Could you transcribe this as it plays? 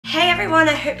everyone,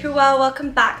 I hope you're well. Welcome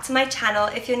back to my channel.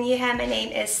 If you're new here, my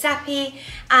name is Seppi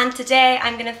and today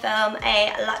I'm going to film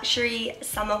a luxury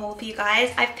summer haul for you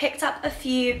guys. I've picked up a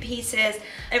few pieces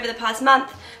over the past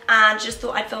month and just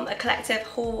thought I'd film a collective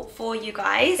haul for you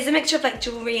guys. It's a mixture of like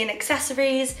jewellery and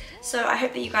accessories, so I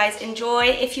hope that you guys enjoy.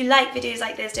 If you like videos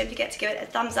like this, don't forget to give it a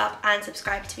thumbs up and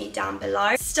subscribe to me down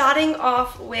below. Starting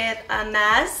off with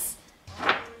Hermes.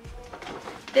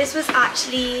 This was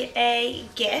actually a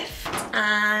gift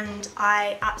and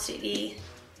I absolutely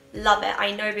love it.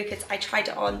 I know because I tried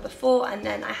it on before and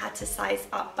then I had to size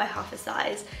up by half a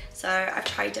size. So I've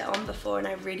tried it on before and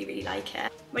I really like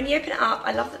it. When you open it up,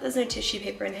 I love that there's no tissue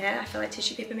paper in here. I feel like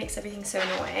tissue paper makes everything so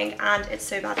annoying and it's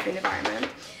so bad for the environment.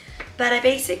 But I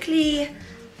basically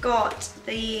got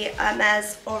the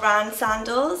Hermes Oran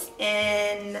sandals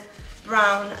in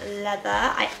brown leather.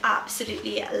 I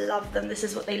absolutely love them. This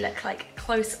is what they look like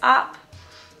close up.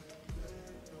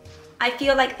 I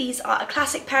feel like these are a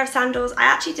classic pair of sandals. I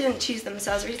actually didn't choose them,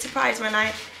 so I was really surprised when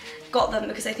I got them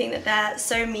because I think that they're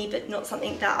so me but not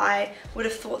something that I would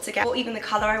have thought to get, or even the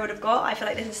colour I would have got. I feel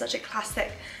like this is such a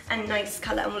classic and nice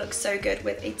colour and will look so good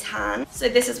with a tan. So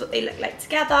this is what they look like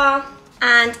together.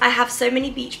 And I have so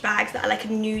many beach bags that are like a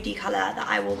nudie colour that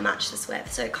I will match this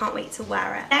with, so I can't wait to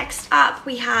wear it. Next up,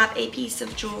 we have a piece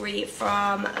of jewellery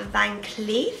from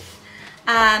Cleef.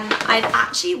 I've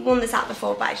actually worn this out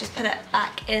before, but I just put it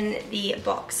back in the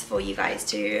box for you guys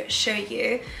to show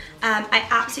you. I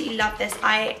absolutely love this.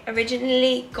 I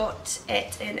originally got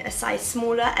it in a size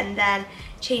smaller and then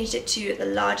changed it to the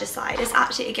larger size. This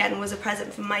actually, again, was a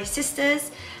present from my sisters,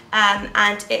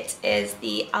 and it is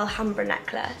the Alhambra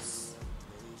necklace.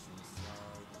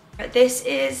 This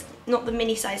is not the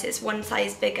mini size, it's one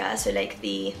size bigger, so like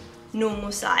the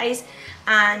normal size,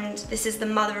 and this is the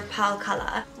mother of pearl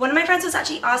colour. One of my friends was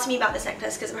actually asking me about this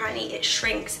necklace because apparently it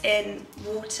shrinks in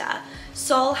water.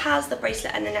 Sol has the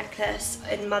bracelet and the necklace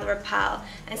in mother of pearl,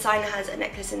 and Sina has a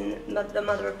necklace in the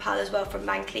mother of pearl as well from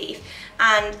Cleef.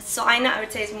 And Sina, I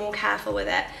would say, is more careful with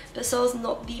it, but Sol's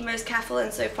not the most careful,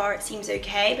 and so far it seems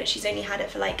okay, but she's only had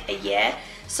it for like a year.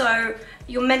 So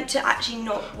you're meant to actually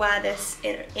not wear this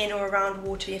in or around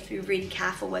water. You have to be really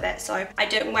careful with it. So I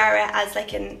don't wear it as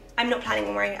like I'm not planning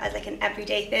on wearing it as like an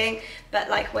everyday thing, but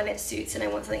like when it suits and I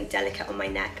want something delicate on my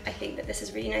neck, I think that this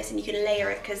is really nice, and you can layer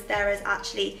it because there is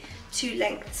actually two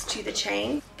lengths to the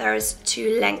chain. There is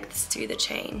two lengths to the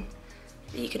chain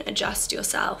that you can adjust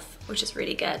yourself, which is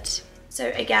really good. So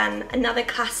again, another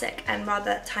classic and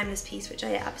rather timeless piece, which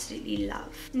I absolutely love.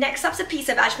 Next up's a piece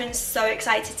I've actually been so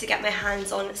excited to get my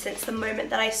hands on since the moment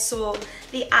that I saw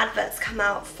the adverts come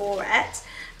out for it.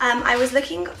 I was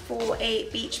looking for a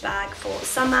beach bag for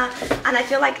summer, and I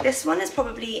feel like this one is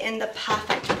probably in the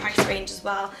perfect price range as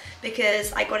well,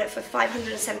 because I got it for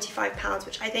 £575,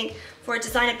 which I think for a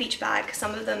designer beach bag,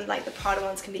 some of them like the Prada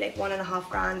ones can be like £1.5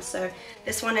 grand, so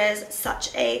this one is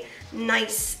such a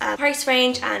nice price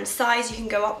range and size. You can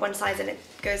go up one size and it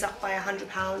goes up by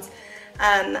 £100,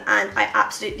 and I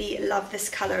absolutely love this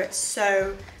colour. It's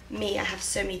so me. I have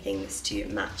so many things to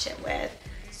match it with.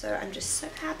 So I'm just so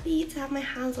happy to have my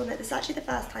hands on it. This is actually the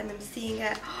first time I'm seeing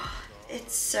it.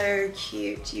 It's so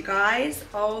cute, you guys.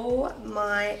 Oh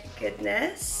my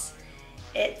goodness.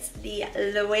 It's the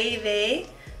Loewe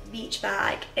beach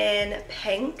bag in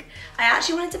pink. I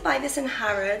actually wanted to buy this in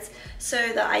Harrods so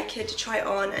that I could try it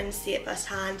on and see it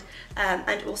firsthand,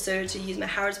 and also to use my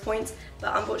Harrods points,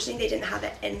 but unfortunately they didn't have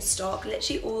it in stock.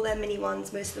 Literally all their mini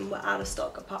ones, most of them were out of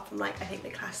stock apart from like I think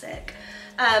the classic.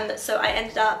 So I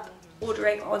ended up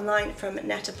ordering online from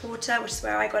Net-a-Porter, which is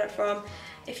where I got it from.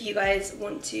 If you guys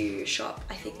want to shop,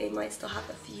 I think they might still have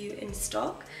a few in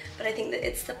stock, but I think that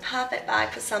it's the perfect bag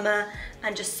for summer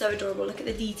and just so adorable. Look at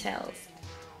the details.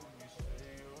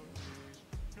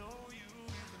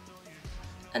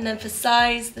 And then for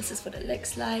size, this is what it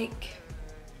looks like.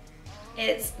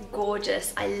 It's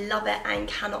gorgeous. I love it and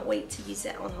cannot wait to use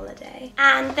it on holiday.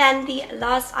 And then the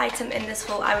last item in this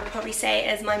haul I would probably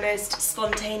say is my most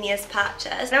spontaneous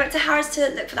purchase. When I went to Harrods to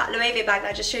look for that Loewe bag that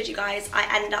I just showed you guys, I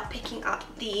ended up picking up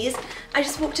these. I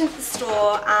just walked into the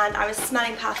store and I was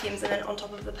smelling perfumes, and then on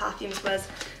top of the perfumes was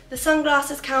the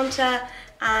sunglasses counter,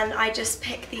 and I just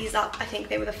picked these up. I think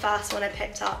they were the first one I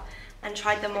picked up and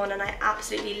tried them on, and I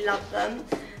absolutely love them.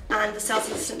 And the sales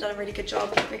assistant done a really good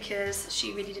job because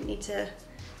she really didn't need to,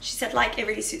 she said like it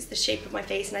really suits the shape of my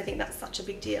face, and I think that's such a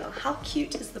big deal. How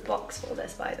cute is the box for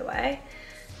this, by the way?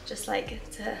 Just like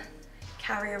to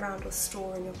carry around or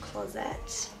store in your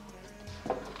closet.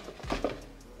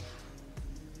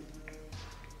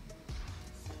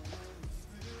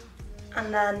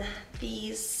 And then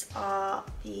these are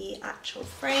the actual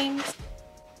frames.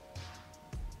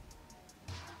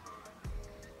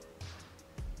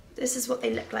 this is what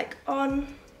they look like on.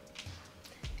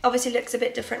 Obviously looks a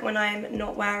bit different when I'm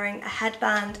not wearing a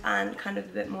headband and kind of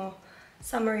a bit more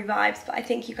summery vibes, but I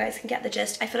think you guys can get the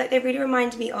gist. I feel like they really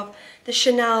remind me of the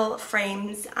Chanel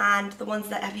frames and the ones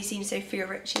that Evie seems Sophia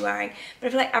Richie wearing, but I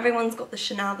feel like everyone's got the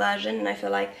Chanel version, and I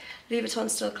feel like Louis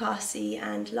Vuitton's still classy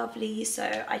and lovely,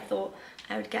 so I thought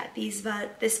I would get this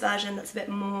version that's a bit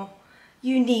more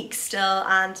unique still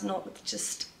and not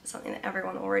just something that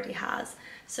everyone already has.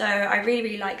 So I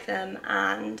really like them,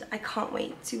 and I can't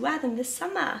wait to wear them this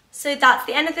summer. So that's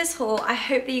the end of this haul. I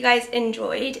hope that you guys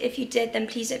enjoyed. If you did, then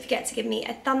please don't forget to give me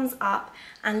a thumbs up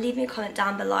and leave me a comment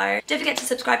down below. Don't forget to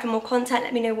subscribe for more content.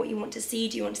 Let me know what you want to see.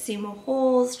 Do you want to see more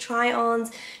hauls,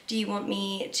 try-ons? Do you want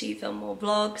me to film more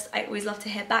vlogs? I always love to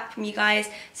hear back from you guys.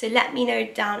 So let me know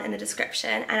down in the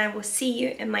description, and I will see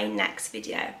you in my next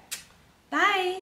video. Bye!